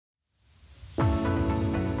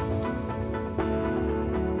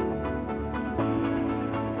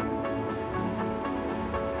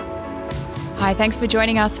Hi, thanks for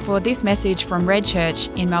joining us for this message from Red Church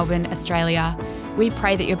in Melbourne, Australia. We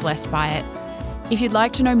pray that you're blessed by it. If you'd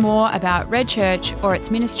like to know more about Red Church or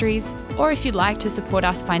its ministries, or if you'd like to support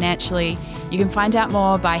us financially, you can find out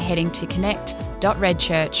more by heading to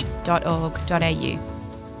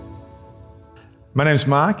connect.redchurch.org.au. My name's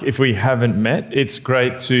Mark. If we haven't met, it's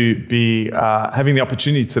great to be having the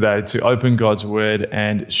opportunity today to open God's Word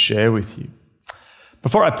and share with you.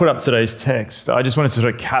 Before I put up today's text, I just wanted to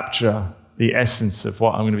sort of capture the essence of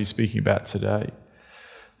what I'm going to be speaking about today.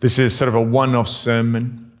 This is sort of a one-off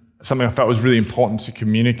sermon, something I felt was really important to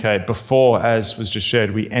communicate before, as was just shared,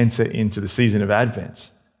 we enter into the season of Advent.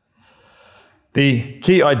 The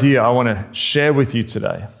key idea I want to share with you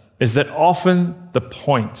today is that often the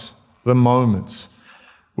point, the moment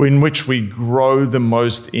in which we grow the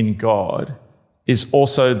most in God is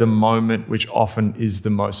also the moment which often is the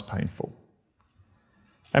most painful.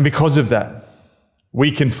 And because of that, we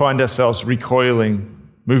can find ourselves recoiling,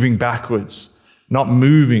 moving backwards, not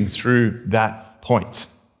moving through that point.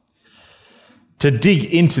 To dig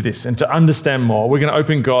into this and to understand more, we're going to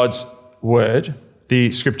open God's Word, the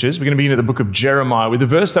Scriptures. We're going to begin at the book of Jeremiah with a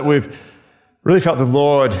verse that we've really felt the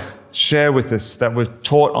Lord share with us, that we've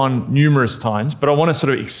taught on numerous times, but I want to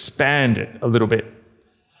sort of expand it a little bit.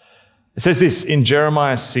 It says this in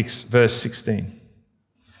Jeremiah 6, verse 16.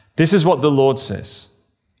 This is what the Lord says.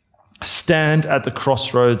 Stand at the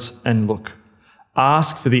crossroads and look.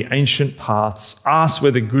 Ask for the ancient paths. Ask where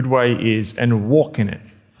the good way is and walk in it,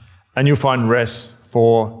 and you'll find rest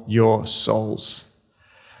for your souls.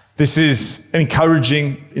 This is an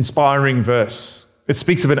encouraging, inspiring verse. It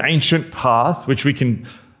speaks of an ancient path which we can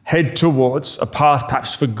head towards, a path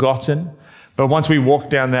perhaps forgotten, but once we walk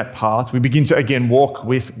down that path, we begin to again walk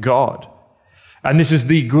with God. And this is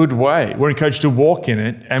the good way. We're encouraged to walk in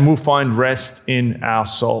it, and we'll find rest in our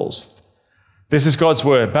souls. This is God's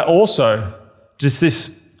Word, but also just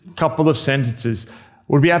this couple of sentences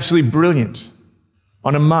would be absolutely brilliant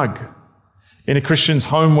on a mug, in a Christian's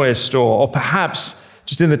homeware store, or perhaps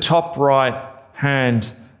just in the top right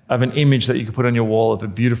hand of an image that you could put on your wall of a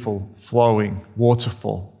beautiful flowing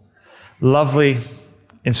waterfall. Lovely,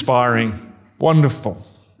 inspiring, wonderful.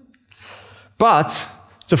 But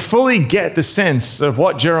to fully get the sense of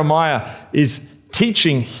what Jeremiah is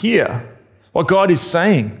teaching here, what God is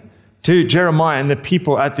saying to Jeremiah and the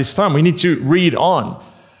people at this time, we need to read on.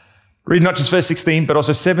 Read not just verse 16, but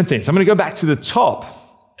also 17. So I'm going to go back to the top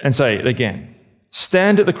and say it again.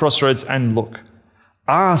 Stand at the crossroads and look.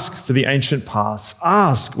 Ask for the ancient paths.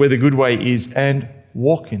 Ask where the good way is and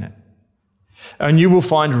walk in it. And you will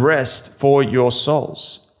find rest for your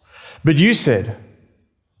souls. But you said, and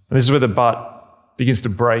this is where the but begins to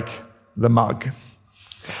break the mug.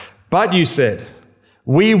 But you said,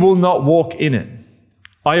 we will not walk in it.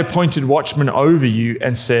 I appointed watchmen over you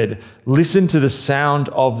and said, listen to the sound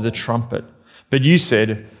of the trumpet. But you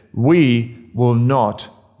said, we will not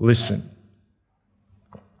listen.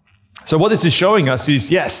 So what this is showing us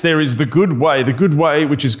is, yes, there is the good way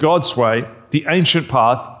which is God's way, the ancient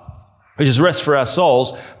path, which is rest for our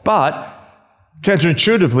souls, but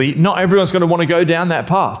counterintuitively, not everyone's going to want to go down that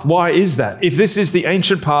path. Why is that? If this is the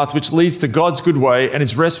ancient path which leads to God's good way and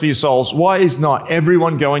it's rest for your souls, why is not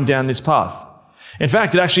everyone going down this path? In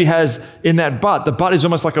fact, it actually has in that but, the but is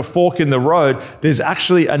almost like a fork in the road. There's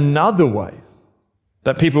actually another way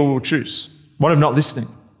that people will choose. One of not listening,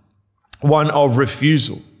 one of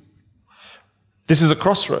refusal. This is a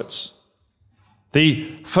crossroads.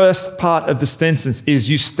 The first part of the sentence is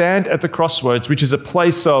you stand at the crossroads, which is a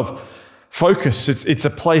place of focus. It's a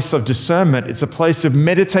place of discernment. It's a place of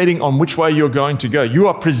meditating on which way you're going to go. You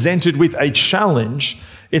are presented with a challenge.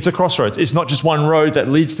 It's a crossroads. It's not just one road that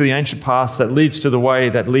leads to the ancient paths, that leads to the way,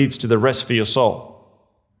 that leads to the rest for your soul.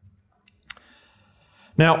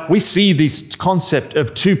 Now, we see this concept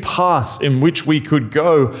of two paths in which we could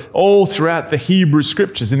go all throughout the Hebrew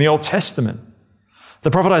Scriptures in the Old Testament.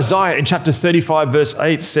 The prophet Isaiah in chapter 35, verse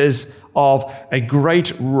 8 says of a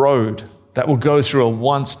great road that will go through a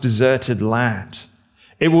once deserted land.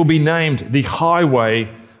 It will be named the highway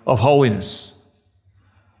of holiness.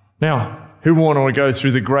 Now, who would want to go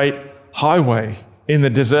through the great highway in the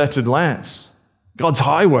deserted lands? God's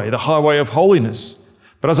highway, the highway of holiness.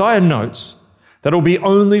 But Isaiah notes that it will be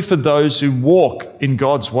only for those who walk in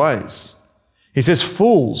God's ways. He says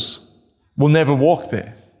fools will never walk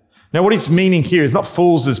there. Now, what he's meaning here is not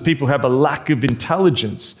fools as people who have a lack of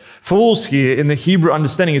intelligence. Fools here in the Hebrew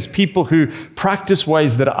understanding is people who practice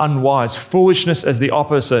ways that are unwise. Foolishness as the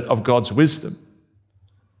opposite of God's wisdom.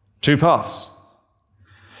 Two paths.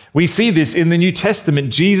 We see this in the New Testament.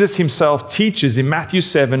 Jesus himself teaches in Matthew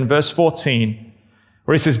 7, verse 14,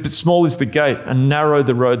 where he says, "But small is the gate and narrow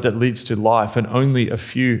the road that leads to life, and only a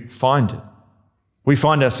few find it." We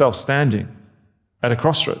find ourselves standing at a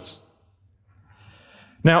crossroads.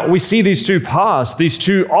 Now, we see these two paths, these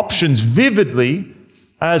two options vividly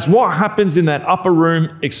as what happens in that upper room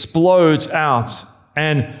explodes out,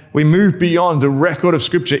 and we move beyond the record of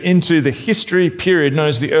Scripture into the history period known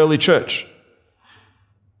as the early church.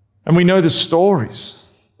 And we know the stories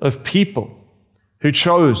of people who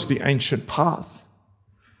chose the ancient path.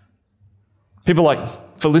 People like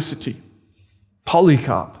Felicity,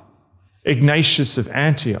 Polycarp, Ignatius of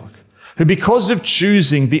Antioch, who because of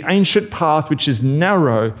choosing the ancient path, which is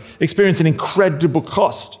narrow, experience an incredible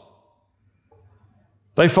cost.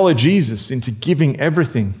 They follow Jesus into giving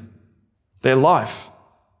everything, their life.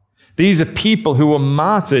 These are people who were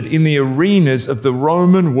martyred in the arenas of the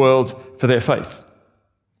Roman world for their faith.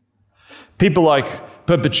 People like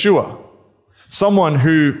Perpetua, someone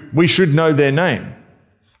who we should know their name.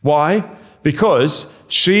 Why? Because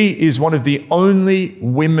she is one of the only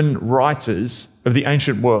women writers of the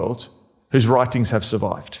ancient world whose writings have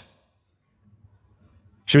survived.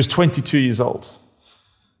 She was 22 years old.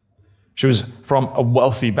 She was from a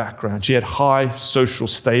wealthy background. She had high social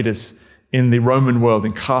status in the Roman world,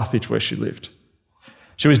 in Carthage where she lived.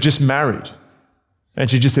 She was just married, and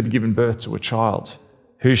she just had given birth to a child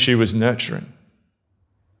who she was nurturing.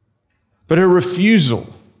 But her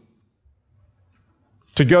refusal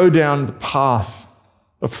to go down the path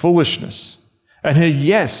of foolishness and her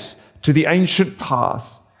yes to the ancient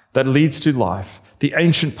path that leads to life, the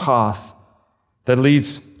ancient path that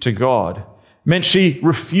leads to God, meant she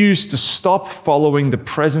refused to stop following the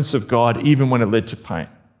presence of God even when it led to pain.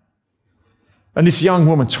 And this young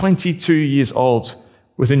woman, 22 years old,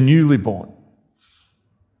 with a newly born,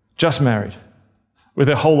 just married, with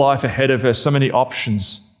her whole life ahead of her, so many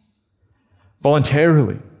options,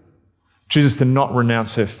 voluntarily chooses to not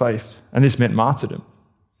renounce her faith, and this meant martyrdom.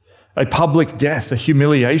 A public death, a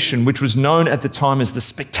humiliation, which was known at the time as the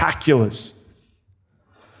Spectaculars.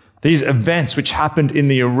 These events which happened in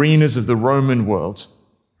the arenas of the Roman world.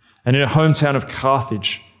 And in her hometown of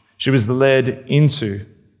Carthage, she was led into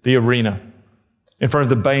the arena in front of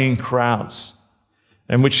the baying crowds,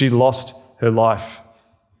 in which she lost her life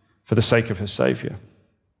for the sake of her Savior.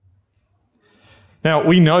 Now,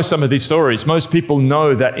 we know some of these stories. Most people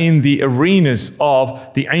know that in the arenas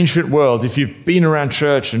of the ancient world, if you've been around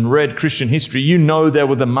church and read Christian history, you know there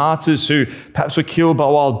were the martyrs who perhaps were killed by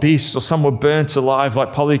wild beasts, or some were burnt alive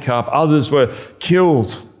like Polycarp. Others were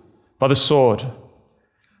killed by the sword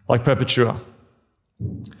like Perpetua.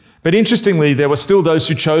 But interestingly, there were still those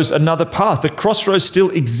who chose another path. The crossroads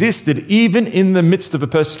still existed even in the midst of a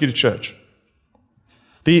persecuted church.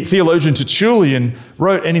 The theologian Tertullian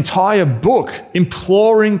wrote an entire book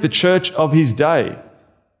imploring the church of his day.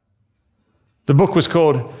 The book was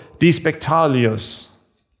called De Spectalios.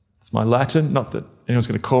 It's my Latin, not that anyone's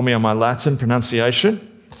going to call me on my Latin pronunciation.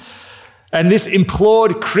 And this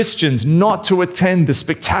implored Christians not to attend the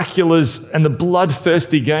spectaculars and the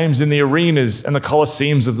bloodthirsty games in the arenas and the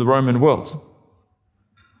colosseums of the Roman world.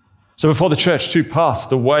 So before the church, two paths,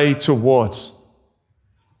 the way towards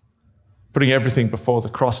putting everything before the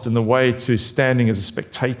cross and the way to standing as a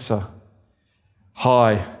spectator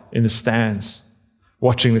high in the stands,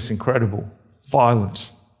 watching this incredible,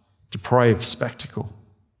 violent, depraved spectacle.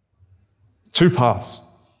 Two paths,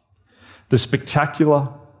 the spectacular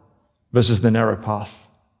versus the narrow path,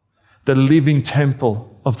 the living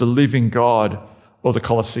temple of the living God or the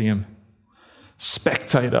Colosseum,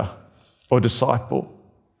 spectator or disciple,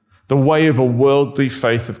 the way of a worldly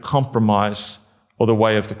faith of compromise or the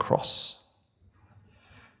way of the cross.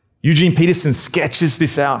 Eugene Peterson sketches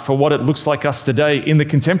this out for what it looks like us today in the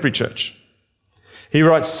contemporary church. He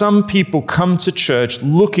writes, some people come to church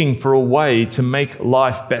looking for a way to make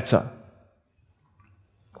life better,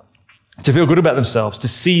 to feel good about themselves, to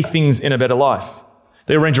see things in a better life.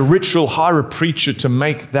 They arrange a ritual, hire a preacher to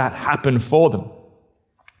make that happen for them.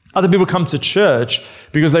 Other people come to church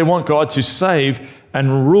because they want God to save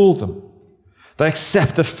and rule them. They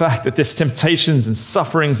accept the fact that there's temptations and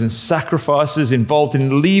sufferings and sacrifices involved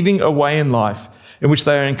in leaving a way in life in which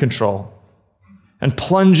they are in control and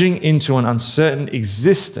plunging into an uncertain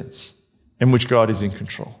existence in which God is in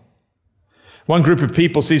control. One group of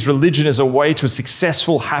people sees religion as a way to a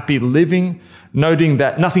successful, happy living, noting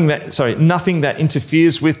that nothing that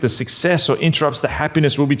interferes with the success or interrupts the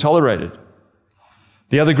happiness will be tolerated.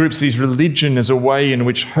 The other group sees religion as a way in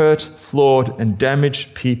which hurt, flawed, and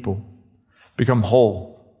damaged people become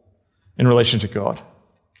whole in relation to God.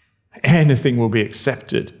 Anything will be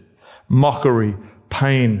accepted. Mockery,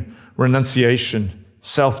 pain, renunciation,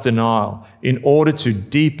 self-denial, in order to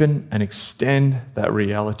deepen and extend that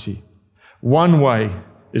reality. One way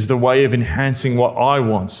is the way of enhancing what I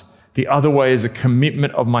want. The other way is a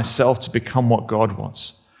commitment of myself to become what God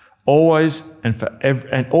wants. Always and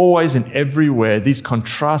everywhere, these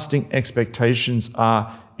contrasting expectations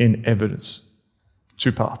are in evidence.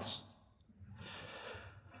 Two paths.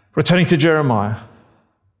 Returning to Jeremiah.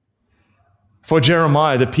 For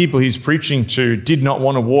Jeremiah, the people he's preaching to did not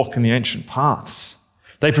want to walk in the ancient paths.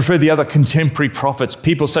 They preferred the other contemporary prophets,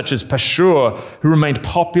 people such as Pashur, who remained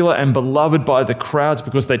popular and beloved by the crowds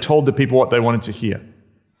because they told the people what they wanted to hear.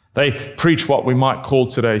 They preach what we might call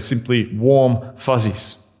today simply warm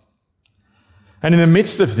fuzzies. And in the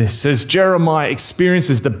midst of this, as Jeremiah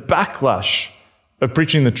experiences the backlash of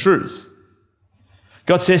preaching the truth,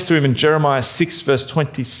 God says to him in Jeremiah 6, verse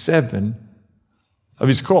 27 of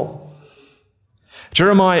his call.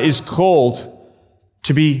 Jeremiah is called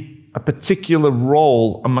to be a particular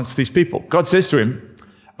role amongst these people. God says to him,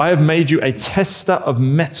 I have made you a tester of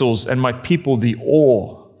metals and my people the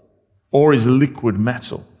ore. Ore is liquid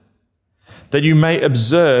metal, that you may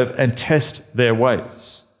observe and test their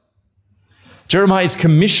ways. Jeremiah is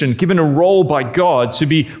commissioned, given a role by God to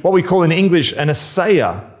be what we call in English an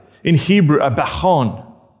assayer, in Hebrew a bahon.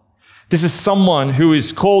 This is someone who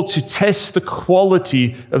is called to test the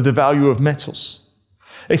quality of the value of metals.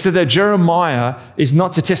 Except that Jeremiah is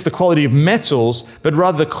not to test the quality of metals, but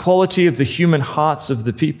rather the quality of the human hearts of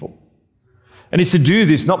the people. And he's to do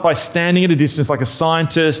this not by standing at a distance like a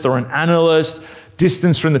scientist or an analyst,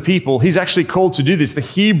 distance from the people. He's actually called to do this. The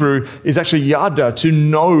Hebrew is actually yada, to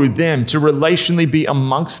know them, to relationally be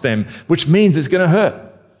amongst them, which means it's going to hurt.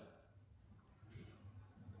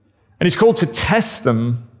 And he's called to test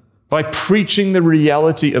them by preaching the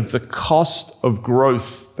reality of the cost of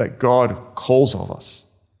growth that God calls of us.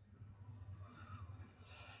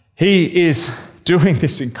 He is doing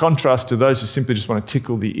this in contrast to those who simply just want to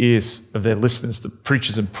tickle the ears of their listeners, the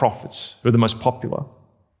preachers and prophets who are the most popular,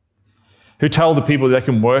 who tell the people they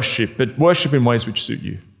can worship, but worship in ways which suit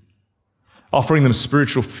you, offering them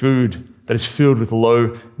spiritual food that is filled with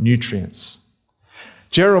low nutrients.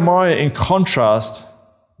 Jeremiah, in contrast,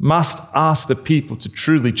 must ask the people to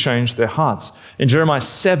truly change their hearts. In Jeremiah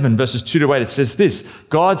 7, verses 2-8, it says this,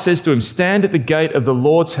 God says to him, stand at the gate of the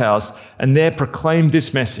Lord's house and there proclaim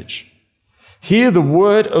this message. Hear the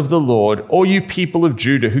word of the Lord, all you people of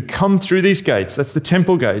Judah who come through these gates, that's the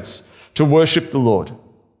temple gates, to worship the Lord.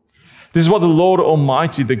 This is what the Lord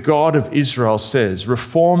Almighty, the God of Israel, says,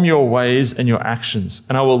 reform your ways and your actions,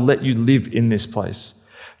 and I will let you live in this place.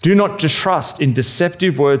 Do not trust in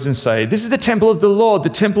deceptive words and say, this is the temple of the Lord, the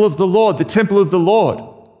temple of the Lord, the temple of the Lord.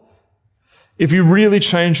 If you really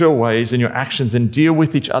change your ways and your actions and deal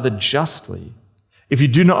with each other justly, if you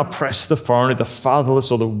do not oppress the foreigner, the fatherless,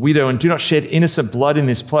 or the widow, and do not shed innocent blood in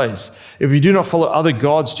this place, if you do not follow other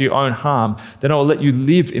gods to your own harm, then I will let you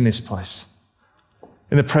live in this place,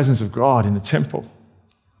 in the presence of God, in the temple.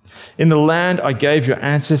 In the land I gave your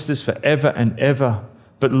ancestors forever and ever,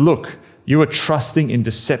 but look, you are trusting in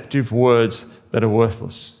deceptive words that are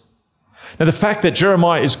worthless. Now, the fact that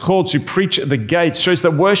Jeremiah is called to preach at the gates shows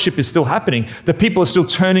that worship is still happening. The people are still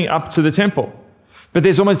turning up to the temple. But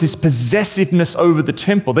there's almost this possessiveness over the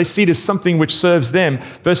temple. They see it as something which serves them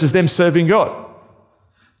versus them serving God.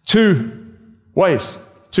 Two ways,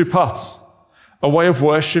 two paths. A way of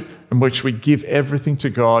worship in which we give everything to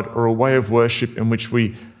God, or a way of worship in which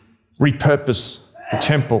we repurpose the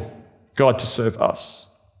temple, God to serve us.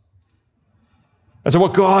 And so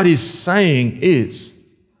what God is saying is,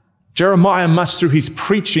 Jeremiah must, through his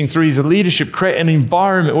preaching, through his leadership, create an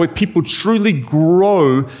environment where people truly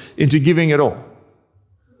grow into giving it all.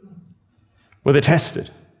 Where they're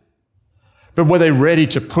tested, but where they're ready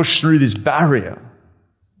to push through this barrier.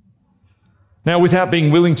 Now, without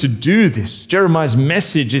being willing to do this, Jeremiah's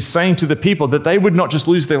message is saying to the people that they would not just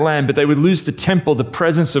lose their land, but they would lose the temple, the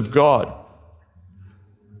presence of God.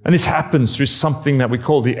 And this happens through something that we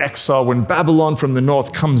call the exile, when Babylon from the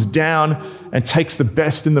north comes down and takes the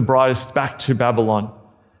best and the brightest back to Babylon.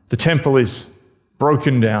 The temple is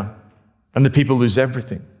broken down and the people lose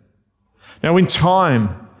everything. Now, in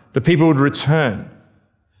time, the people would return.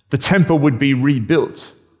 The temple would be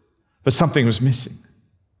rebuilt, but something was missing.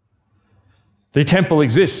 The temple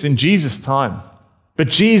exists in Jesus' time, but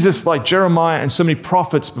Jesus, like Jeremiah and so many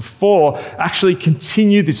prophets before, actually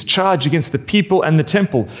continued this charge against the people and the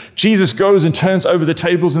temple. Jesus goes and turns over the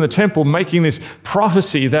tables in the temple, making this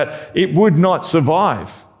prophecy that it would not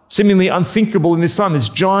survive. Seemingly unthinkable in this time. This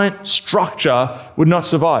giant structure would not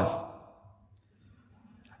survive.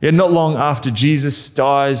 Yet not long after Jesus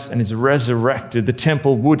dies and is resurrected, the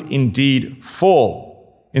temple would indeed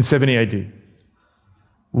fall in 70 AD.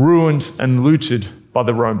 ruined and looted by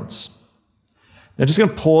the Romans. Now, just going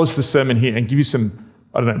to pause the sermon here and give you some,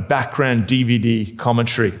 background DVD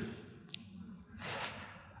commentary.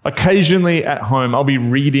 Occasionally at home, I'll be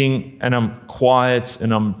reading and I'm quiet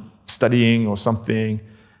and I'm studying or something,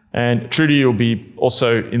 and Trudy will be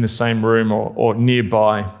also in the same room or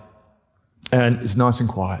nearby, and it's nice and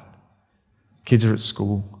quiet. Kids are at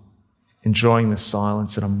school, enjoying the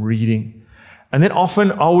silence, and I'm reading. And then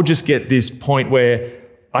often I will just get this point where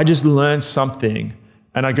I just learn something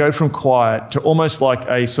and I go from quiet to almost like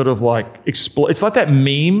a sort of like it's like that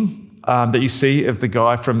meme that you see of the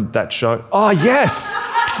guy from that show. Oh, yes.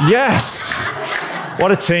 Yes.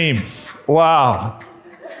 What a team. Wow.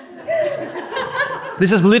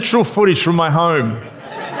 This is literal footage from my home.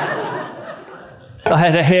 I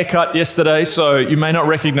had a haircut yesterday, so you may not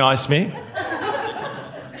recognize me.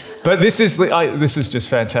 But this is just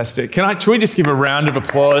fantastic. Can we just give a round of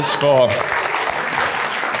applause for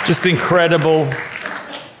just incredible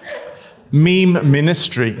meme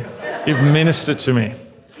ministry? You've ministered to me.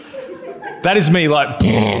 That is me, like,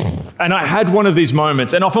 and I had one of these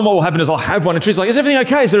moments. And often what will happen is I'll have one, and she's like, "Is everything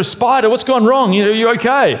okay? Is there a spider? What's gone wrong? You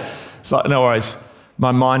okay?" It's like, no worries.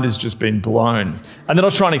 My mind has just been blown. And then I'll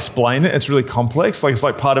try and explain it. It's really complex. Like, it's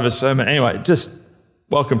like part of a sermon. Anyway, just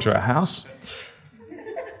welcome to our house.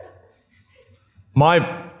 My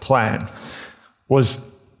plan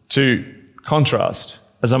was to contrast,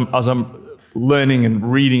 as I'm learning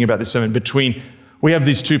and reading about this sermon, between, we have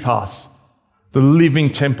these two paths. The living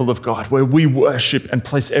temple of God, where we worship and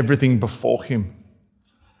place everything before Him,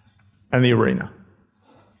 and the arena.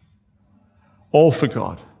 All for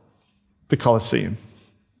God. The Colosseum.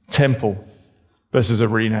 Temple versus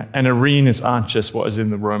arena. And arenas aren't just what is in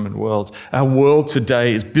the Roman world. Our world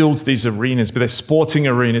today builds these arenas, be they sporting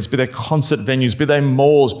arenas, be they concert venues, be they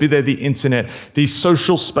malls, be they the internet, these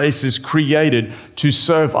social spaces created to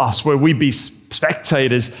serve us, where we be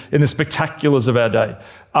spectators in the spectaculars of our day.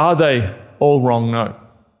 Are they all wrong? No.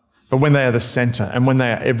 But when they are the center, and when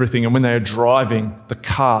they are everything, and when they are driving the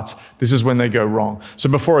cart, this is when they go wrong. So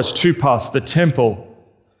before us, two paths: the temple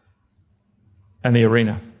and the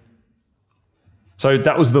arena. So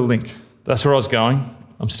that was the link. That's where I was going.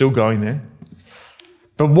 I'm still going there.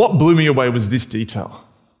 But what blew me away was this detail.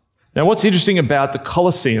 Now, what's interesting about the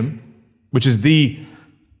Colosseum, which is the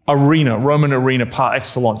arena, Roman arena par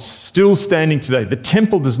excellence, still standing today. The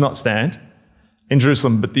temple does not stand in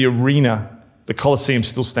Jerusalem, but the arena, the Colosseum,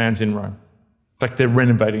 still stands in Rome. In fact, they're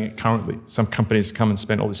renovating it currently. Some companies come and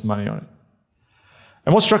spend all this money on it.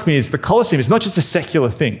 And what struck me is the Colosseum is not just a secular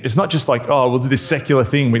thing. It's not just like, oh, we'll do this secular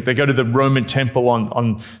thing. They go to the Roman temple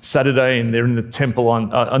on Saturday and they're in the temple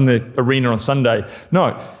on the arena on Sunday.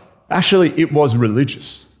 No, actually it was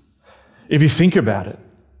religious. If you think about it,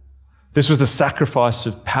 this was the sacrifice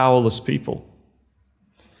of powerless people.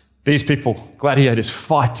 These people, gladiators,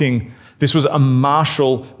 fighting. This was a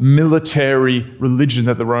martial military religion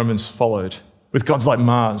that the Romans followed with gods like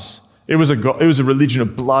Mars. It was a religion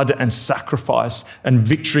of blood and sacrifice and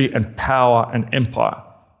victory and power and empire.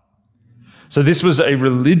 So this was a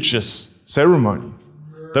religious ceremony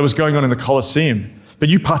that was going on in the Colosseum. But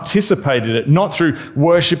you participated in it, not through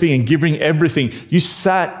worshipping and giving everything. You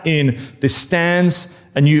sat in the stands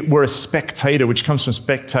and you were a spectator, which comes from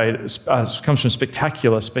spectacular,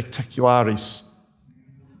 spectacularis.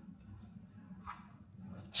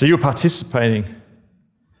 So you were participating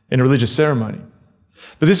in a religious ceremony.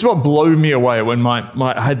 But this is what blew me away when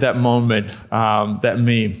I had that moment, that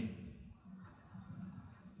meme.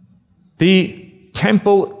 The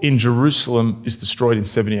temple in Jerusalem is destroyed in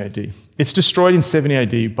 70 AD. It's destroyed in 70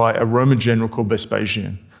 AD by a Roman general called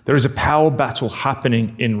Vespasian. There is a power battle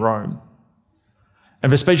happening in Rome.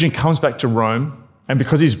 And Vespasian comes back to Rome, and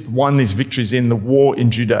because he's won these victories in the war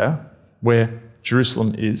in Judea, where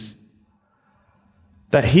Jerusalem is,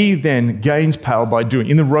 that he then gains power by doing,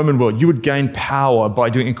 in the Roman world, you would gain power by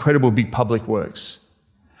doing incredible big public works.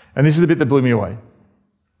 And this is the bit that blew me away.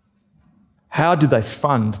 How did they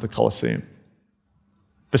fund the Colosseum?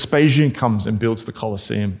 Vespasian comes and builds the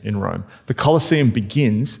Colosseum in Rome. The Colosseum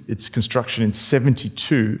begins its construction in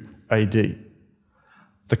 72 AD.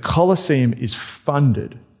 The Colosseum is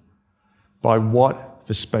funded by what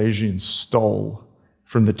Vespasian stole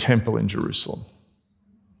from the temple in Jerusalem.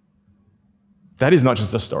 That is not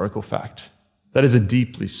just a historical fact. That is a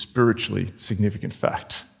deeply spiritually significant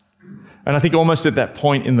fact. And I think almost at that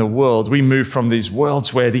point in the world, we move from these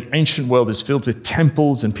worlds where the ancient world is filled with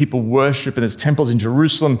temples and people worship, and there's temples in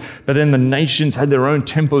Jerusalem, but then the nations had their own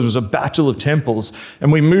temples. It was a battle of temples.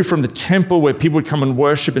 And we move from the temple where people would come and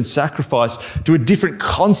worship and sacrifice to a different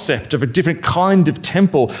concept of a different kind of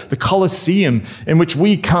temple, the Colosseum, in which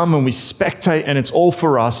we come and we spectate, and it's all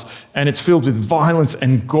for us, and it's filled with violence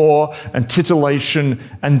and gore and titillation,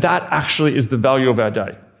 and that actually is the value of our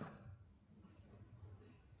day.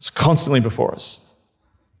 It's constantly before us.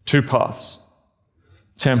 Two paths: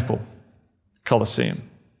 temple, Colosseum.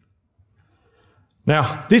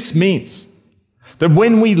 Now, this means that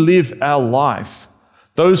when we live our life,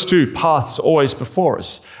 those two paths are always before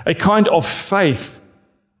us. A kind of faith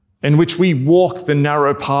in which we walk the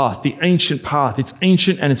narrow path, the ancient path. It's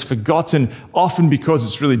ancient and it's forgotten, often because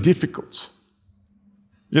it's really difficult.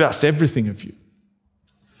 It asks everything of you.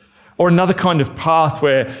 Or another kind of path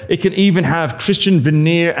where it can even have Christian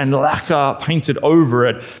veneer and lacquer painted over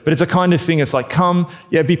it, but it's a kind of thing, it's like, come,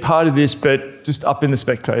 yeah, be part of this, but just up in the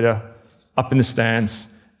spectator, up in the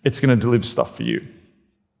stands, it's going to deliver stuff for you.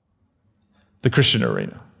 The Christian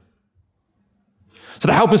arena. So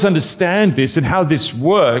to help us understand this and how this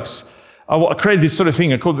works, I created this sort of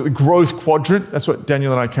thing. I called it the growth quadrant. That's what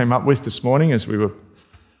Daniel and I came up with this morning as we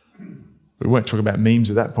weren't talking about memes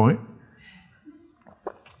at that point.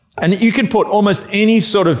 And you can put almost any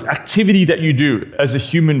sort of activity that you do as a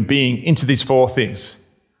human being into these four things.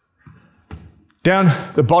 Down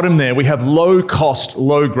the bottom there, we have low cost,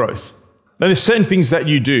 low growth. Now, there's certain things that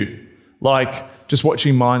you do, like just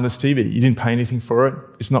watching mindless TV. You didn't pay anything for it.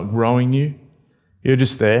 It's not growing you. You're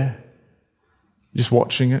just there, just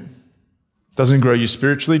watching it. Doesn't grow you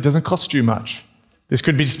spiritually. Doesn't cost you much. This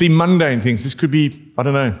could just be mundane things. This could be, I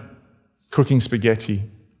don't know, cooking spaghetti,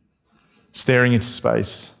 staring into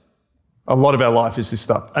space. A lot of our life is this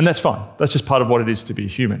stuff, and that's fine. That's just part of what it is to be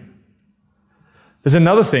human. There's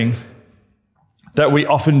another thing that we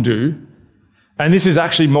often do, and this is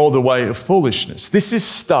actually more the way of foolishness. This is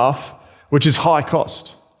stuff which is high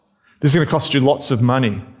cost. This is going to cost you lots of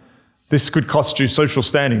money. This could cost you social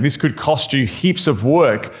standing. This could cost you heaps of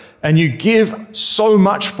work, and you give so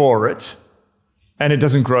much for it, and it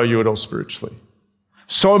doesn't grow you at all spiritually.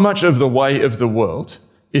 So much of the way of the world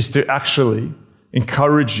is to actually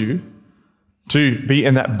encourage you to be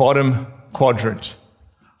in that bottom quadrant.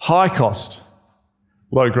 High cost,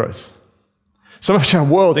 low growth. So much our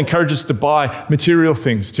world encourages us to buy material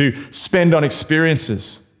things, to spend on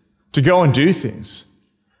experiences, to go and do things,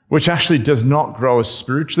 which actually does not grow us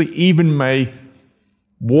spiritually, even may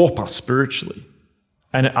warp us spiritually,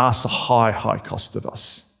 and it asks a high, high cost of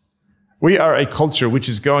us. We are a culture which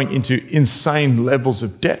is going into insane levels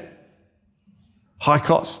of debt. High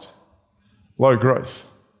cost, low growth.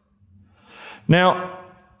 Now,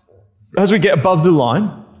 as we get above the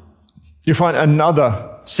line, you find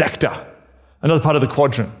another sector, another part of the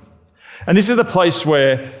quadrant. And this is the place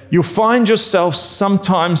where you'll find yourself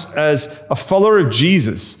sometimes as a follower of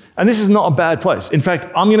Jesus. And this is not a bad place. In fact,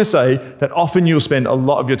 I'm going to say that often you'll spend a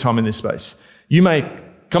lot of your time in this space. You may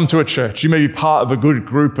come to a church. You may be part of a good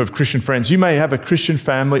group of Christian friends. You may have a Christian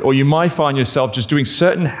family, or you might find yourself just doing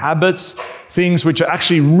certain habits, things which are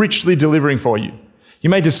actually richly delivering for you. You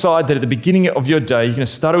may decide that at the beginning of your day, you're going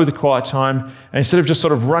to start it with a quiet time, and instead of just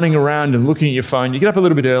sort of running around and looking at your phone, you get up a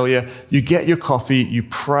little bit earlier, you get your coffee, you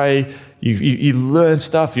pray, you learn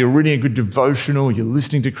stuff, you're reading a good devotional, you're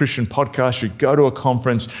listening to Christian podcasts, you go to a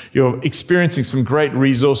conference, you're experiencing some great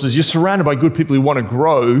resources, you're surrounded by good people who want to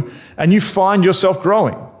grow, and you find yourself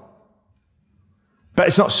growing. But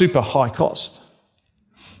it's not super high cost.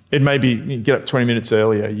 It may be you get up 20 minutes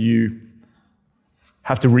earlier, you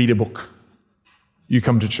have to read a book. You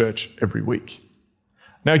come to church every week.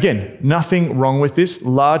 Now again, nothing wrong with this.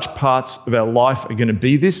 Large parts of our life are going to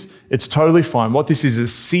be this. It's totally fine. What this is a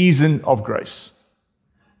season of grace.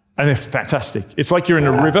 And they're fantastic. It's like you're in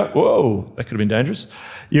a river. Whoa, that could have been dangerous.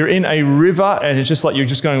 You're in a river and it's just like you're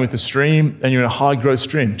just going with the stream, and you're in a high growth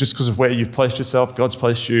stream just because of where you've placed yourself. God's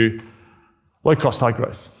placed you. Low cost, high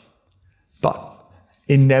growth. But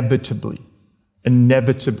inevitably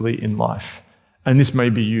in life, and this may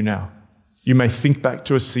be you now, you may think back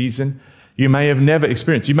to a season you may have never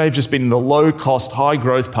experienced. You may have just been in the low cost, high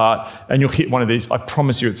growth part, and you'll hit one of these, I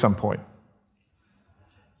promise you, at some point.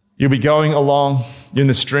 You'll be going along, you're in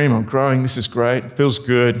the stream, I'm growing, this is great, feels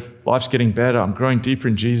good, life's getting better, I'm growing deeper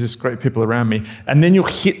in Jesus, great people around me. And then you'll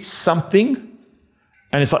hit something,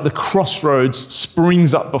 and it's like the crossroads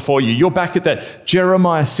springs up before you. You're back at that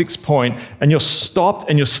Jeremiah 6 point, and you're stopped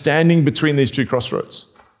and you're standing between these two crossroads.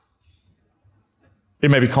 It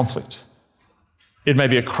may be conflict. It may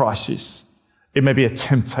be a crisis. It may be a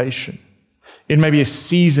temptation. in maybe a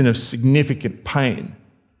season of significant pain.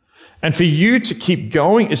 And for you to keep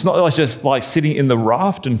going, it's not like just like sitting in the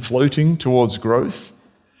raft and floating towards growth.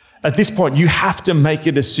 At this point, you have to make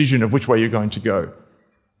a decision of which way you're going to go.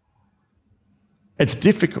 It's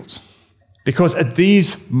difficult because at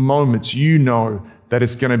these moments, you know that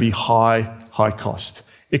it's going to be high cost.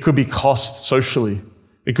 It could be cost socially.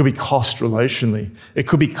 It could be cost relationally. It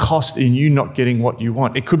could be cost in you not getting what you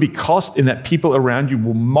want. It could be cost in that people around you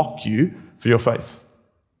will mock you for your faith.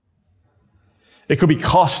 It could be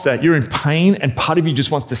cost that you're in pain and part of you just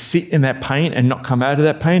wants to sit in that pain and not come out of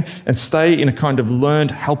that pain and stay in a kind of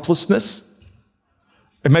learned helplessness.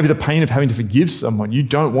 And maybe the pain of having to forgive someone. You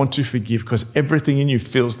don't want to forgive because everything in you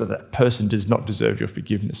feels that that person does not deserve your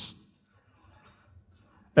forgiveness.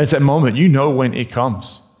 And it's that moment, you know when it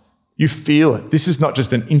comes. You feel it. This is not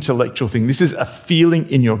just an intellectual thing. This is a feeling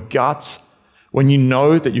in your guts when you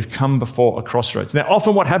know that you've come before a crossroads. Now,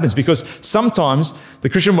 often what happens, because sometimes the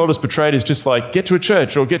Christian world is portrayed as just like, get to a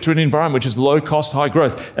church or get to an environment which is low cost, high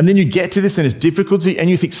growth. And then you get to this and it's difficulty and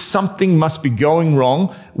you think something must be going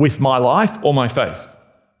wrong with my life or my faith.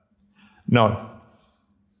 No.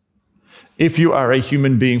 If you are a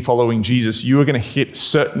human being following Jesus, you are going to hit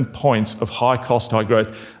certain points of high cost, high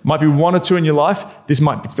growth. Might be one or two in your life. This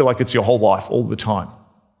might feel like it's your whole life all the time.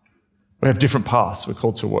 We have different paths we're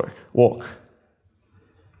called to walk.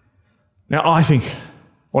 Now, I think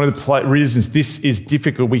one of the reasons this is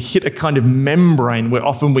difficult, we hit a kind of membrane where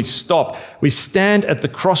often we stop. We stand at the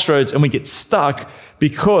crossroads and we get stuck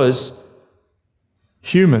because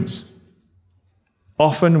humans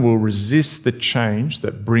often will resist the change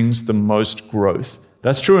that brings the most growth.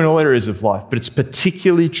 That's true in all areas of life, but it's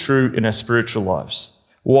particularly true in our spiritual lives.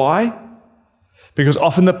 Why? Because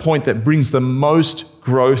often the point that brings the most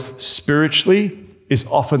growth spiritually is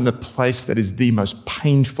often the place that is the most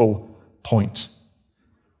painful point.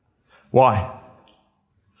 Why?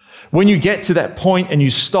 When you get to that point and you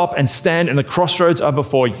stop and stand and the crossroads are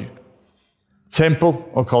before you, temple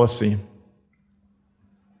or Colosseum,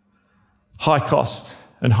 high cost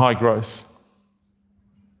and high growth,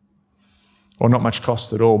 or not much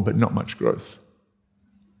cost at all, but not much growth,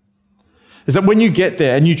 is that when you get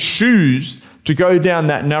there and you choose to go down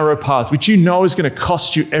that narrow path, which you know is going to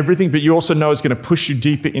cost you everything, but you also know is going to push you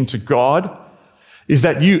deeper into God, is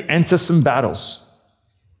that you enter some battles.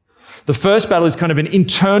 The first battle is kind of an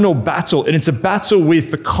internal battle, and it's a battle with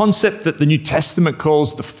the concept that the New Testament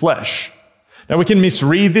calls the flesh. Now, we can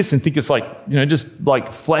misread this and think it's like, just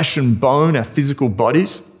like flesh and bone, our physical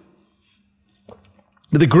bodies.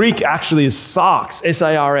 But the Greek actually is sarx,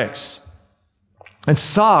 S-A-R-X. And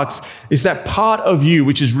sarx is that part of you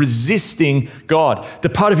which is resisting God, the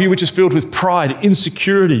part of you which is filled with pride,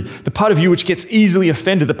 insecurity, the part of you which gets easily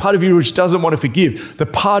offended, the part of you which doesn't want to forgive, the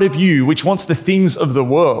part of you which wants the things of the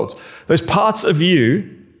world. Those parts of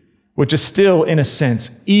you which are still, in a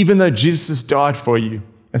sense, even though Jesus has died for you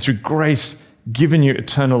and through grace given you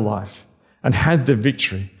eternal life and had the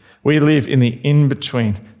victory, we live in the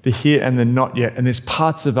in-between, the here and the not yet. And there's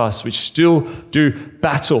parts of us which still do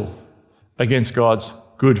battle against God's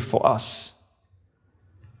good for us.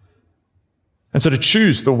 And so to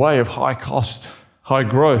choose the way of high cost, high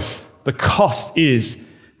growth, the cost is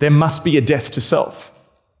there must be a death to self.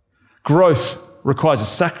 Growth requires a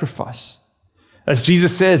sacrifice. As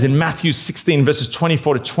Jesus says in Matthew 16, verses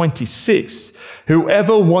 24 to 26,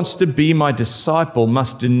 whoever wants to be my disciple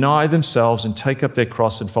must deny themselves and take up their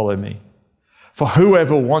cross and follow me. For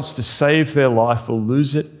whoever wants to save their life will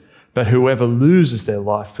lose it, but whoever loses their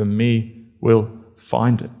life for me will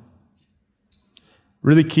find it.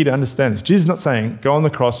 Really key to understand this. Jesus is not saying, go on the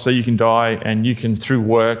cross so you can die and you can, through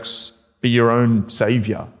works, be your own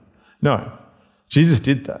savior. No, Jesus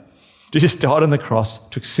did that. Jesus died on the cross,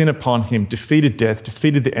 took sin upon him, defeated death,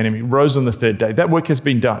 defeated the enemy, rose on the third day. That work has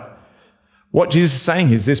been done. What Jesus is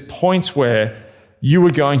saying is there's points where you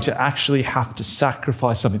are going to actually have to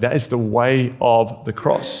sacrifice something. That is the way of the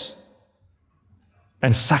cross.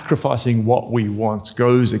 And sacrificing what we want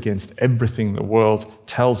goes against everything the world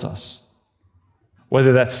tells us.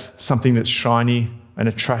 Whether that's something that's shiny and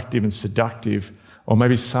attractive and seductive, or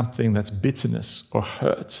maybe something that's bitterness or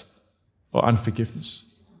hurt or unforgiveness.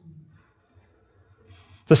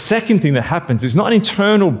 The second thing that happens is not an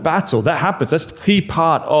internal battle. That happens. That's a key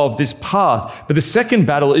part of this path. But the second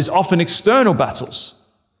battle is often external battles.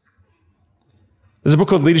 There's a book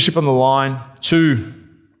called Leadership on the Line.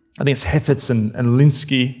 I think it's Heifetz and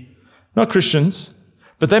Linsky, not Christians,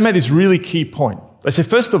 but they made this really key point. They say,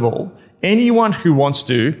 first of all, anyone who wants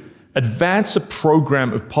to advance a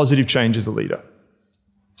program of positive change is a leader.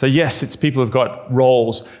 So yes, it's people who've got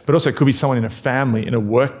roles, but also it could be someone in a family, in a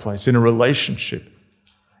workplace, in a relationship.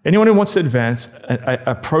 Anyone who wants to advance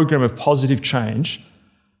a program of positive change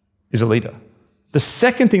is a leader. The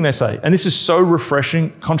second thing they say, and this is so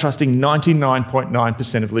refreshing, contrasting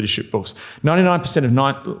 99.9% of leadership books.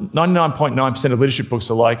 99.9% of leadership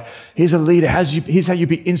books are like, here's a leader, here's how you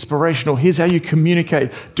be inspirational, here's how you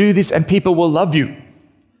communicate, do this and people will love you.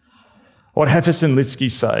 What Heifetz and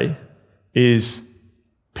Litsky say is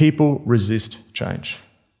people resist change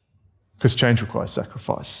because change requires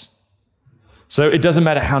sacrifice. So it doesn't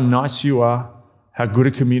matter how nice you are, how good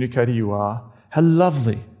a communicator you are, how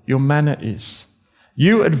lovely your manner is.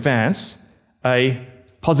 You advance a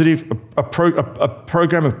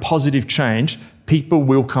program of positive change, people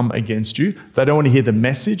will come against you. They don't want to hear the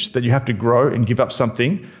message that you have to grow and give up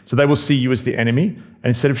something, so they will see you as the enemy, and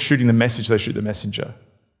instead of shooting the message, they shoot the messenger.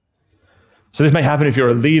 So this may happen if you're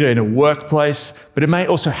a leader in a workplace, but it may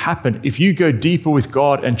also happen if you go deeper with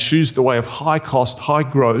God and choose the way of high cost, high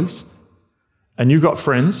growth, and you've got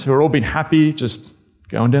friends who are all been happy just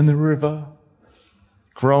going down the river,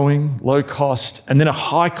 growing, low cost, and then a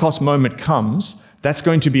high cost moment comes, that's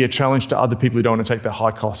going to be a challenge to other people who don't want to take the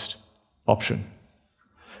high cost option.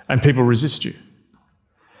 And people resist you.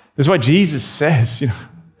 That's why Jesus says,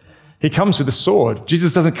 he comes with a sword.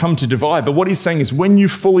 Jesus doesn't come to divide, but what he's saying is when you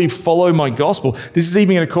fully follow my gospel, this is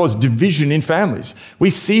even going to cause division in families.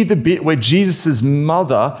 We see the bit where Jesus'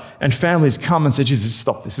 mother and families come and say, Jesus,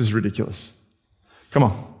 stop, this is ridiculous. Come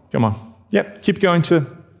on. Yep, keep going to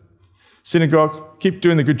synagogue, keep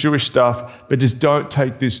doing the good Jewish stuff, but just don't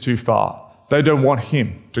take this too far. They don't want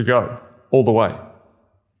him to go all the way.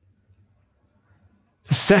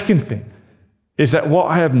 The second thing is that what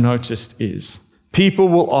I have noticed is people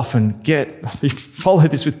will often we follow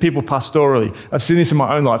this with people pastorally. I've seen this in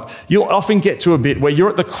my own life. You'll often get to a bit where you're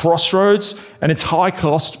at the crossroads and it's high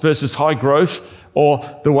cost versus high growth, or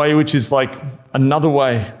the way which is like another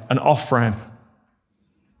way, an off-ramp.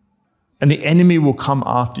 And the enemy will come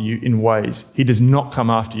after you in ways he does not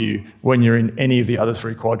come after you when you're in any of the other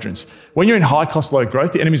three quadrants. When you're in high cost, low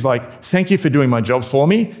growth, the enemy's like, thank you for doing my job for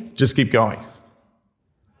me, just keep going.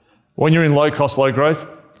 When you're in low cost, low growth,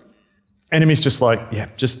 enemy's just like, yeah,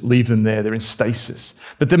 just leave them there, they're in stasis.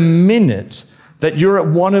 But the minute that you're at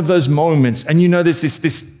one of those moments and you know there's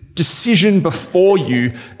this decision before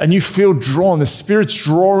you and you feel drawn, the Spirit's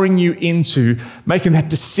drawing you into making that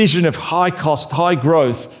decision of high cost, high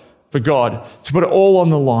growth, for God, to put it all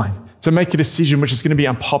on the line, to make a decision which is going to be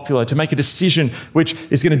unpopular, to make a decision which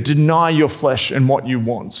is going to deny your flesh and what you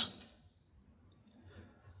want.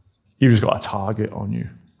 You've just got a target on you.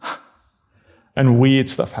 And weird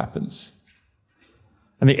stuff happens.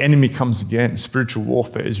 And the enemy comes again. Spiritual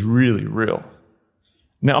warfare is really real.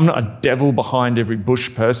 Now, I'm not a devil behind every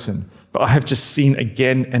bush person, but I have just seen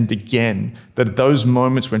again and again that at those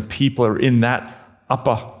moments when people are in that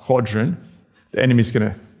upper quadrant, the enemy's going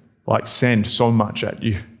to send so much at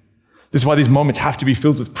you. This is why these moments have to be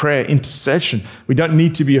filled with prayer, intercession. We don't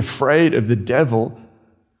need to be afraid of the devil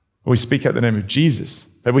when we speak out the name of Jesus,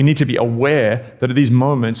 but we need to be aware that at these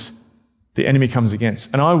moments, the enemy comes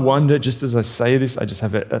against. And I wonder, just as I say this, I just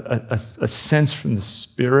have a sense from the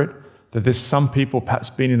Spirit that there's some people perhaps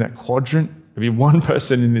been in that quadrant, maybe one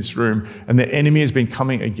person in this room, and the enemy has been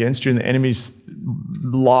coming against you, and the enemy's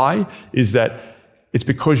lie is that it's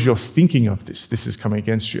because you're thinking of this is coming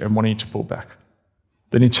against you and wanting you to pull back.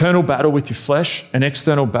 An internal battle with your flesh, an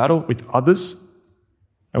external battle with others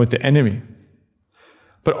and with the enemy.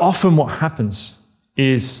 But often what happens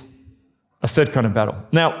is a third kind of battle.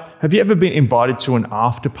 Now, have you ever been invited to an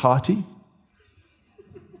after party?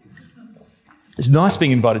 It's nice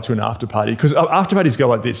being invited to an after party because after parties go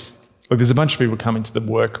like this. Like there's a bunch of people coming to the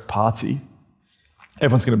work party.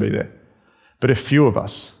 Everyone's going to be there. But a few of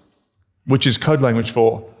us, which is code language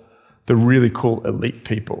for the really cool elite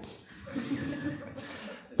people.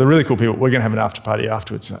 The really cool people, we're going to have an after party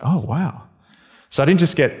afterwards. Oh, wow. So I didn't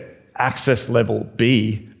just get access level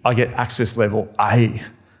B, I get access level A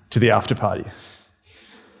to the after party.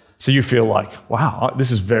 So you feel like, wow,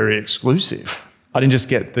 this is very exclusive. I didn't just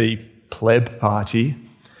get the pleb party,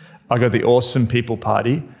 I got the awesome people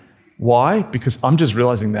party. Why? Because I'm just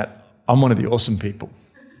realizing that I'm one of the awesome people.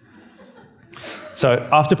 So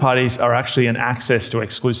after parties are actually an access to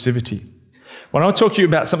exclusivity. When I talk to you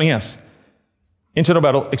about something else, internal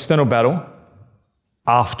battle, external battle,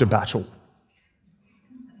 after battle.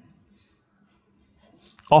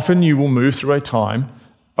 Often you will move through a time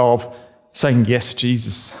of saying, yes,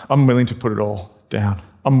 Jesus, I'm willing to put it all down.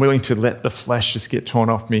 I'm willing to let the flesh just get torn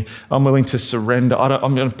off me. I'm willing to surrender.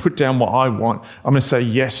 I'm going to put down what I want. I'm going to say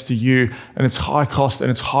yes to you. And it's high cost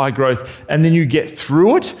and it's high growth. And then you get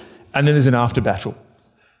through it, and then there's an after battle.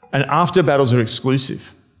 And after battles are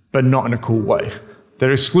exclusive, but not in a cool way.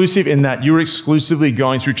 They're exclusive in that you're exclusively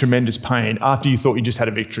going through tremendous pain after you thought you just had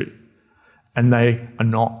a victory. And they are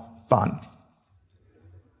not fun.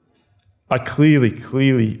 I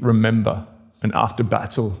clearly remember an after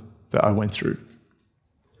battle that I went through.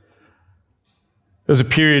 There was a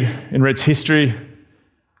period in Red's history,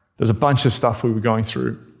 there's a bunch of stuff we were going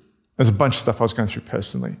through. There's a bunch of stuff I was going through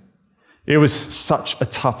personally. It was such a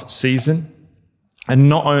tough season. And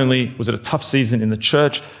not only was it a tough season in the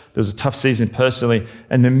church, there was a tough season personally.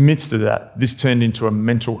 And in the midst of that, this turned into a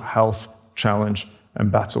mental health challenge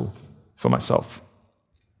and battle for myself.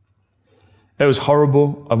 It was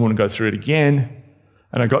horrible. I want to go through it again.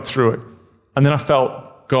 And I got through it. And then I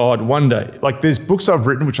felt God one day. Like there's books I've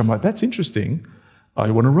written, which I'm like, that's interesting. I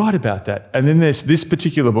want to write about that. And then there's this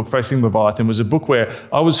particular book, Facing Leviathan, was a book where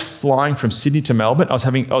I was flying from Sydney to Melbourne. I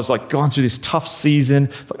was like going through this tough season.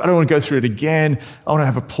 Like, I don't want to go through it again. I want to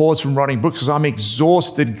have a pause from writing books because I'm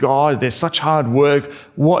exhausted. God, there's such hard work.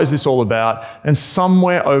 What is this all about? And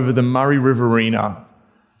somewhere over the Murray Riverina,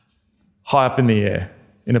 high up in the air,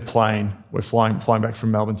 in a plane, we're flying back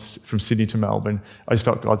from Sydney to Melbourne. I just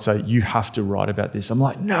felt God say, you have to write about this. I'm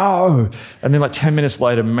like, no. And then like 10 minutes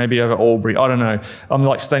later, maybe over Albury, I don't know. I'm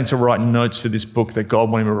like starting to write notes for this book that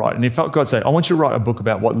God wanted me to write. And it felt God say, I want you to write a book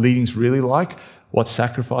about what leading's really like, what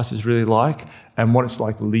sacrifice is really like, and what it's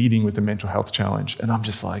like leading with a mental health challenge. And I'm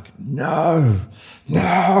just like, no.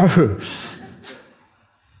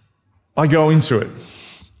 I go into it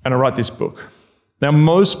and I write this book. Now,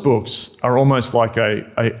 most books are almost like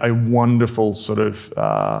a wonderful sort of,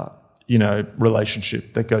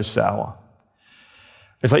 relationship that goes sour.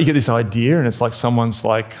 It's like you get this idea and it's like someone's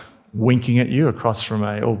like winking at you across from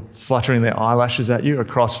or fluttering their eyelashes at you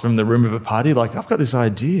across from the room of a party. Like, I've got this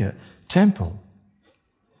idea. Temple.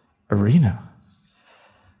 Arena.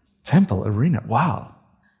 Wow.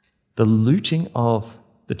 The looting of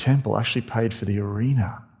the temple actually paid for the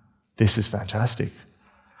arena. This is fantastic.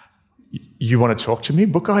 You want to talk to me?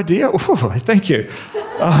 Book idea? Ooh, thank you.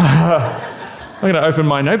 I'm going to open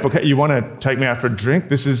my notebook. Hey, you want to take me out for a drink?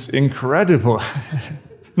 This is incredible.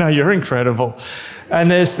 No, you're incredible.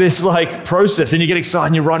 And there's this like process and you get excited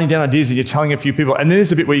and you're writing down ideas and you're telling a few people. And then there's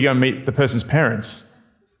the bit where you go and meet the person's parents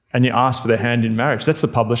and you ask for their hand in marriage. That's the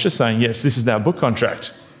publisher saying, yes, this is our book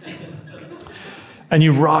contract. And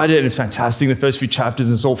you write it and it's fantastic. The first few chapters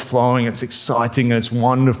and it's all flowing. It's exciting and it's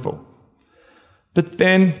wonderful. But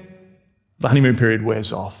then the honeymoon period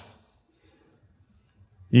wears off.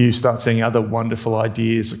 You start seeing other wonderful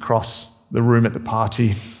ideas across the room at the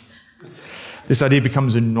party. This idea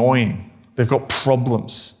becomes annoying. They've got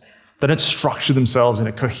problems. They don't structure themselves in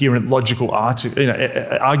a coherent, logical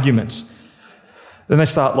argument. Then they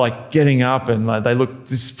start like getting up and they look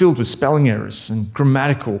this filled with spelling errors and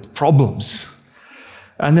grammatical problems.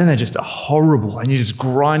 And then they're just horrible and you're just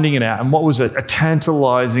grinding it out. And what was a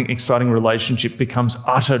tantalizing, exciting relationship becomes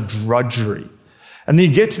utter drudgery. And then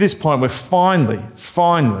you get to this point where finally,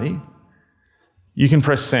 you can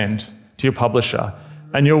press send to your publisher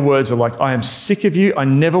and your words are like, I am sick of you. I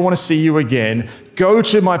never want to see you again. Go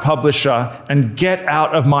to my publisher and get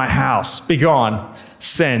out of my house. Be gone.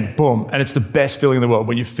 Send. Boom. And it's the best feeling in the world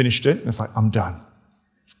when you've finished it. And it's like, I'm done.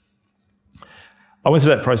 I went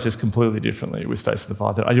through that process completely differently with Facing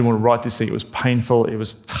Leviathan. I didn't want to write this thing. It was painful. It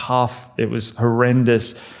was tough. It was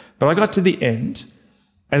horrendous. But I got to the end,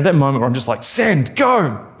 and at that moment where I'm just like, send,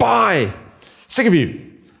 go, bye, sick of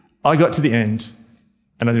you. I got to the end,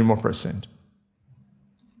 and I didn't want to press send.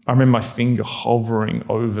 I remember my finger hovering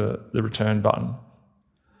over the return button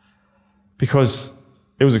because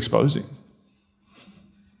it was exposing.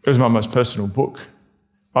 It was my most personal book.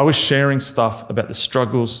 I was sharing stuff about the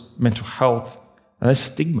struggles, mental health, and there's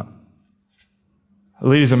stigma.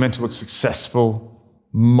 Leaders are meant to look successful,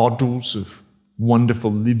 models of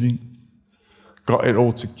wonderful living, got it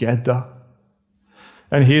all together.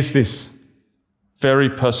 And here's this very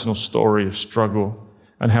personal story of struggle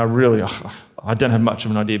and how really I don't have much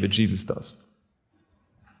of an idea, but Jesus does.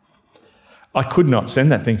 I could not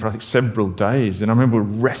send that thing for, I think, several days. And I remember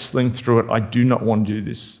wrestling through it. I do not want to do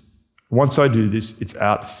this. Once I do this, it's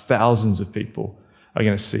out. Thousands of people are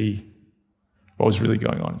going to see what was really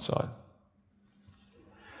going on inside.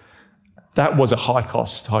 That was a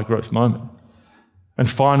high-cost, high-growth moment. And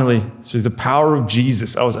finally, through the power of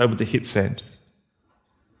Jesus, I was able to hit send.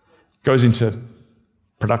 Goes into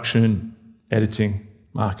production, editing,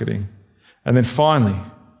 marketing. And then finally,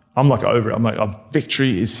 I'm like over it. I'm like,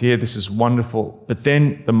 victory is here. This is wonderful. But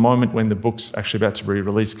then the moment when the book's actually about to be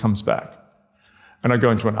released comes back. And I go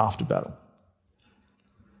into an after battle.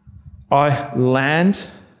 I land,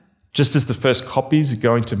 just as the first copies are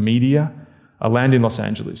going to media, I land in Los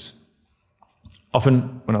Angeles.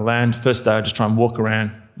 Often when I land, first day, I just try and walk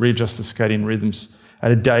around, readjust the circadian rhythms. I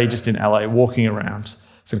had a day just in LA walking around.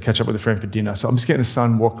 I was going to catch up with a friend for dinner. So I'm just getting the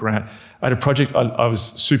sun, walk around. I had a project, I was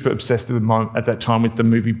super obsessed at that time with the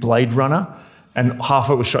movie Blade Runner, and half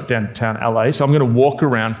of it was shot downtown LA. So I'm going to walk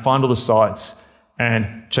around, find all the sites,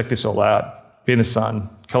 and check this all out. Be in the sun,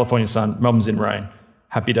 California sun, Melbourne's in rain.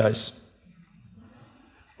 Happy days.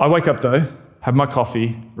 I wake up though, have my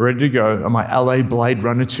coffee, ready to go on my LA Blade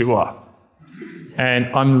Runner tour. And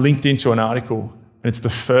I'm linked into an article, and it's the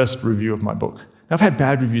first review of my book. Now, I've had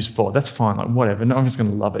bad reviews before. That's fine, like whatever. No, I'm just going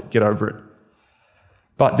to love it, get over it.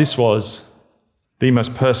 But this was the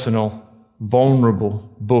most personal,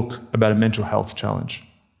 vulnerable book about a mental health challenge.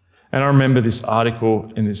 And I remember this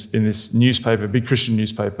article in this newspaper, big Christian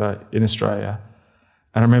newspaper in Australia.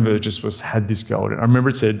 And I remember it just had this gold. And I remember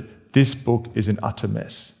it said, "This book is an utter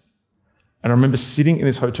mess." And I remember sitting in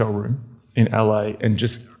this hotel room in LA and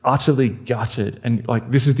just utterly gutted and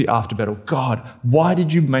like, this is the after battle. God, why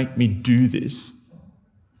did you make me do this?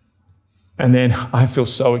 And then I feel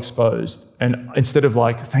so exposed. And instead of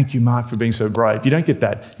like, thank you, Mark, for being so brave, you don't get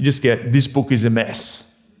that. You just get, this book is a mess.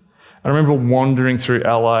 I remember wandering through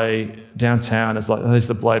LA downtown. It's like, oh, there's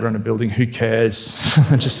the Blade Runner building. Who cares?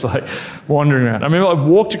 Just like wandering around. I remember I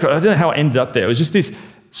walked across, I don't know how I ended up there. It was just this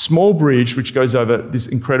small bridge which goes over this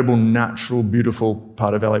incredible, natural, beautiful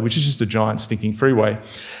part of LA, which is just a giant stinking freeway.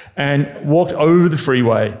 And walked over the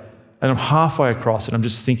freeway, and I'm halfway across, and I'm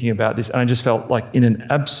just thinking about this, and I just felt like in an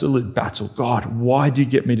absolute battle. God, why do you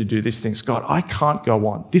get me to do these things? God, I can't go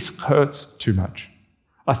on. This hurts too much.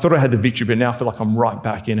 I thought I had the victory, but now I feel like I'm right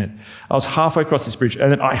back in it. I was halfway across this bridge,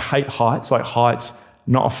 and then I hate heights,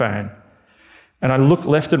 not a fan. And I look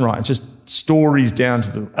left and right, it's just stories down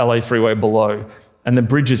to the LA freeway below, and the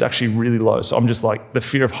bridge is actually really low. So I'm just like, the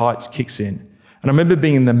fear of heights kicks in. And I remember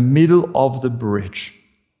being in the middle of the bridge,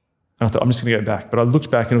 and I thought, I'm just going to go back. But I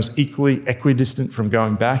looked back, and it was equally equidistant from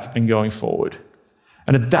going back and going forward.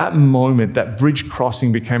 And at that moment, that bridge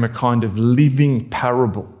crossing became a kind of living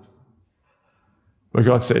parable where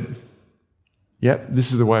God said, yep,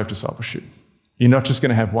 this is the way of discipleship. You're not just going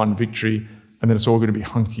to have one victory and then it's all going to be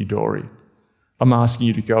hunky-dory. I'm asking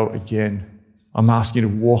you to go again. I'm asking you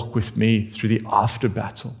to walk with me through the after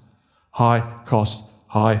battle. High cost,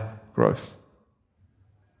 high growth.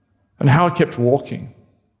 And how I kept walking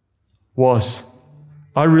was,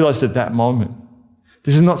 I realized at that moment,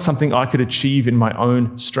 this is not something I could achieve in my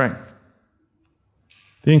own strength.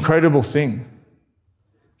 The incredible thing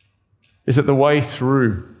is that the way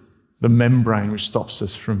through the membrane which stops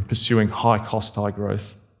us from pursuing high cost, high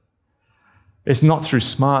growth, it's not through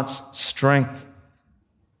smarts, strength.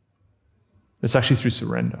 It's actually through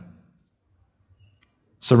surrender.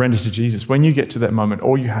 Surrender to Jesus. When you get to that moment,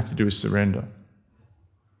 all you have to do is surrender.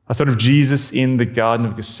 I thought of Jesus in the Garden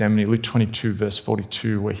of Gethsemane, Luke 22, verse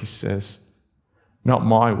 42, where he says, not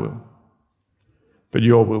my will, but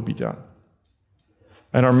your will be done.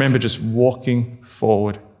 And I remember just walking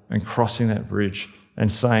forward and crossing that bridge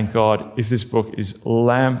and saying, God, if this book is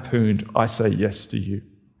lampooned, I say yes to you.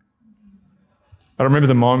 I remember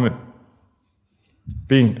the moment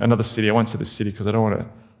being another city. I won't say the city because I don't want to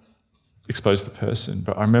expose the person,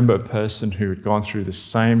 but I remember a person who had gone through the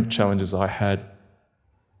same challenges I had,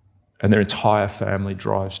 and their entire family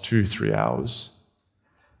drives 2-3 hours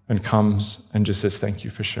and comes and just says, thank you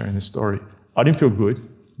for sharing this story. I didn't feel good.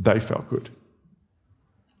 They felt good.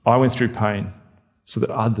 I went through pain so that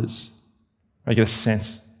others may get a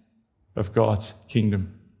sense of God's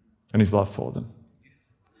kingdom and his love for them.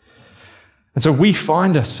 And so we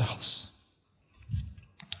find ourselves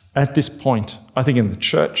at this point, I think in the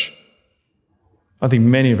church, I think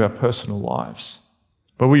many of our personal lives,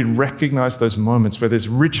 where we recognize those moments where there's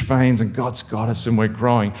rich veins and God's got us and we're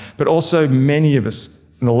growing. But also many of us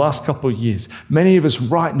in the last couple of years, many of us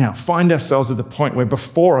right now find ourselves at the point where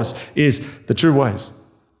before us is the two ways.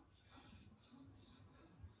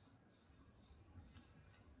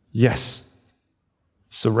 Yes,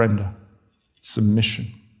 surrender,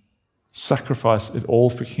 submission, sacrifice it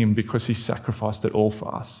all for him because he sacrificed it all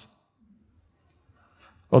for us.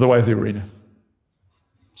 Or the way of the arena,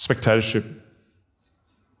 spectatorship.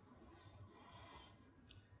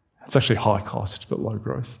 It's actually high cost but low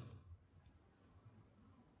growth.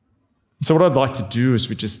 So what I'd like to do as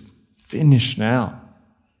we just finish now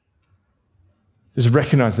is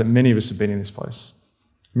recognize that many of us have been in this place.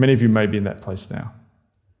 Many of you may be in that place now.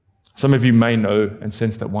 Some of you may know and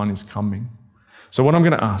sense that one is coming. So what I'm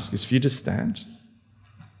going to ask is for you to stand.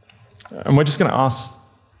 And we're just going to ask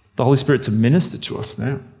the Holy Spirit to minister to us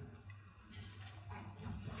now.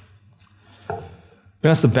 We're going to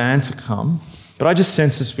ask the band to come. But I just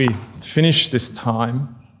sense as we finish this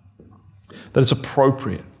time, that it's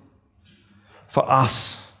appropriate for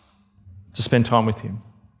us to spend time with him.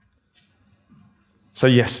 Say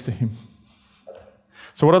yes to him.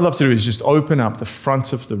 So what I'd love to do is just open up the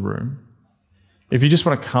front of the room. If you just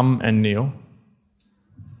want to come and kneel,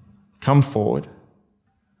 come forward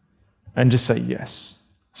and just say yes.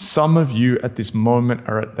 Some of you at this moment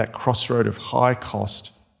are at that crossroad of high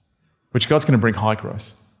cost, which God's going to bring high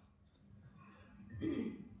growth.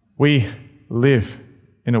 We live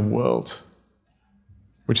in a world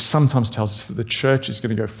which sometimes tells us that the church is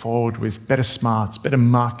going to go forward with better smarts, better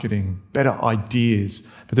marketing, better ideas.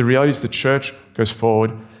 But the reality is the church goes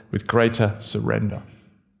forward with greater surrender.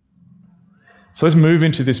 So let's move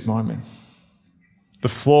into this moment. The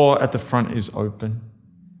floor at the front is open.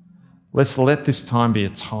 Let's let this time be a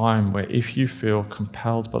time where if you feel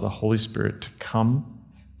compelled by the Holy Spirit to come,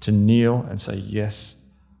 to kneel and say, yes,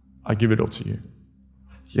 I give it all to you.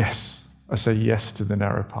 Yes, I say yes to the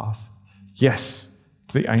narrow path. Yes,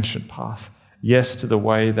 to the ancient path. Yes, to the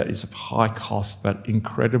way that is of high cost but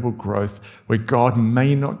incredible growth, where God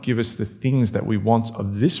may not give us the things that we want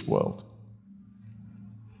of this world,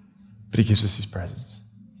 but he gives us his presence.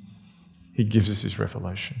 He gives us his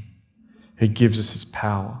revelation. He gives us his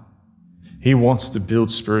power. He wants to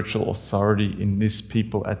build spiritual authority in this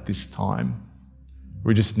people at this time.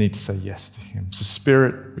 We just need to say yes to him. So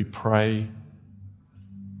Spirit, we pray,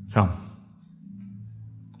 come.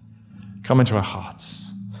 Come into our hearts.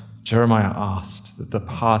 Jeremiah asked that the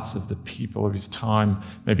hearts of the people of his time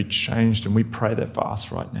may be changed, and we pray that for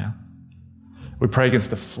us right now. We pray against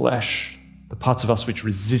the flesh, the parts of us which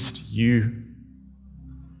resist you,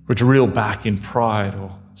 which reel back in pride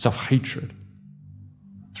or self-hatred,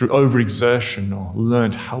 through overexertion or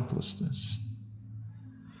learned helplessness,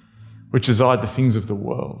 which desire the things of the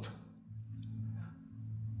world.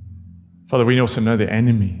 Father, we also know the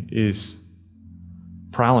enemy is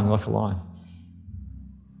prowling like a lion,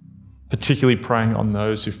 particularly preying on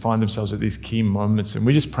those who find themselves at these key moments. And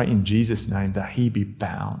we just pray in Jesus' name that he be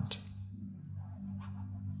bound,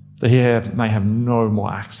 that he may have no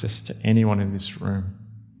more access to anyone in this room,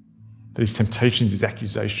 that his temptations, his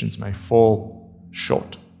accusations may fall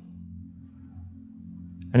short.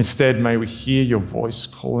 And instead, may we hear your voice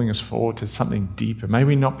calling us forward to something deeper. May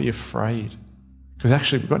we not be afraid, because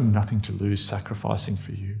actually we've got nothing to lose sacrificing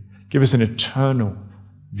for you. Give us an eternal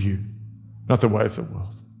view, not the way of the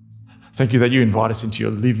world. Thank you that you invite us into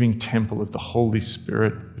your living temple of the Holy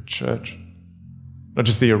Spirit, the church, not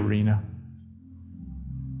just the arena.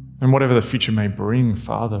 And whatever the future may bring,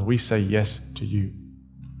 Father, we say yes to you,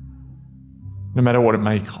 no matter what it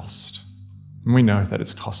may cost. And we know that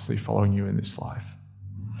it's costly following you in this life.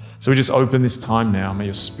 So we just open this time now. May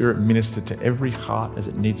your Spirit minister to every heart as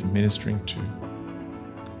it needs ministering to.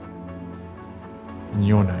 In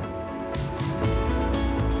your name.